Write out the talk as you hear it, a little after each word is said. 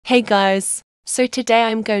Hey guys, so today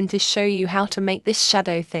I'm going to show you how to make this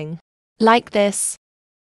shadow thing. Like this.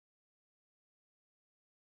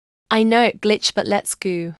 I know it glitched, but let's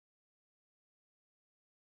go.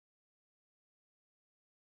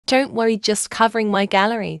 Don't worry, just covering my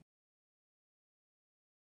gallery.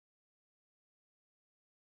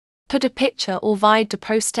 Put a picture or video to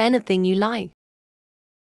post anything you like.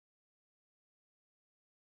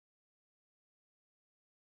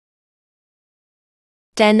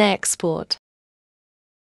 Then export.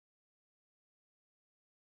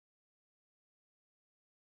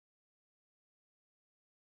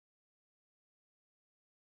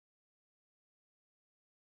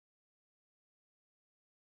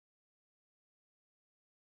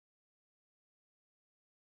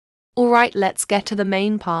 Alright, let's get to the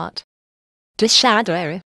main part. The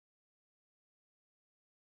shadow.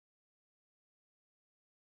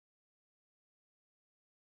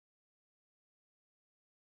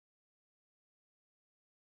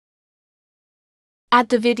 Add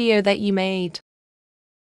the video that you made.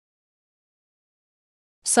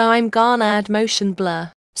 So I'm gonna add motion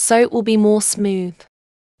blur, so it will be more smooth.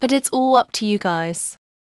 But it's all up to you guys.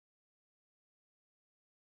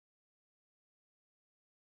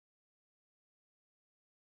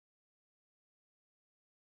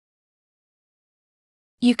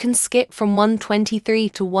 You can skip from 123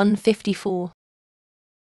 to 154.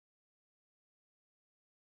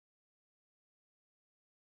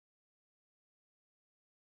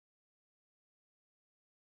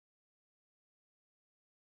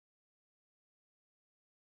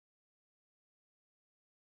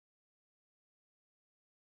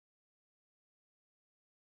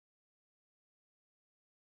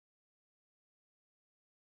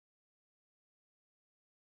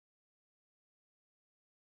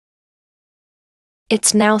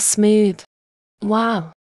 It's now smooth.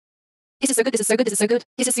 Wow. This is so good, this is so good, this is so good,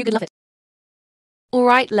 this is so good, love it.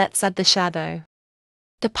 Alright, let's add the shadow.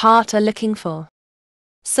 The part I'm looking for.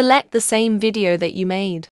 Select the same video that you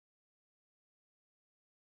made.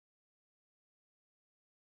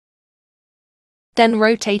 Then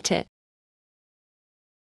rotate it.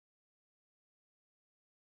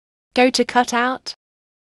 Go to cutout.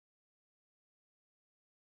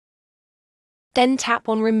 Then tap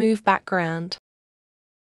on remove background.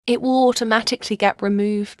 It will automatically get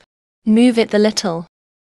removed. Move it a little.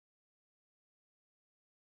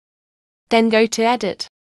 Then go to edit.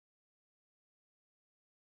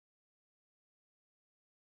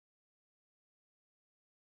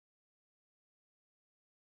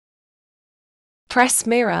 Press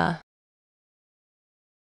mirror.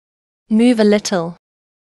 Move a little.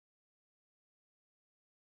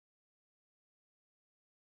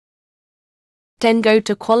 Then go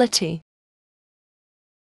to quality.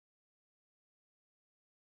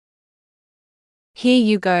 Here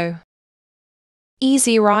you go.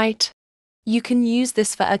 Easy, right? You can use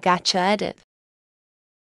this for a Gacha edit.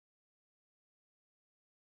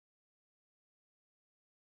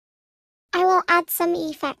 I will add some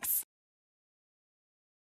effects.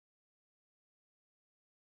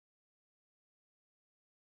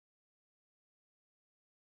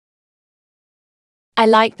 I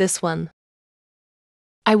like this one.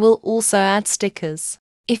 I will also add stickers.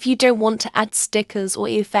 If you don't want to add stickers or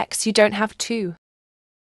effects, you don't have to.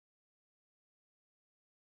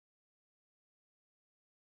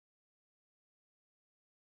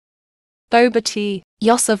 Boba tea,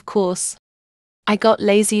 yes of course. I got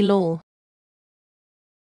lazy lol.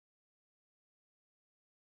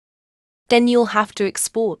 Then you'll have to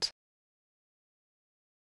export.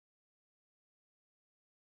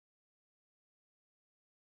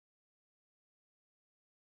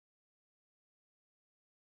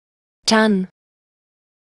 Done.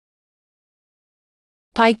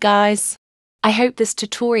 Bye guys. I hope this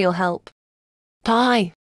tutorial helped.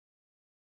 Bye.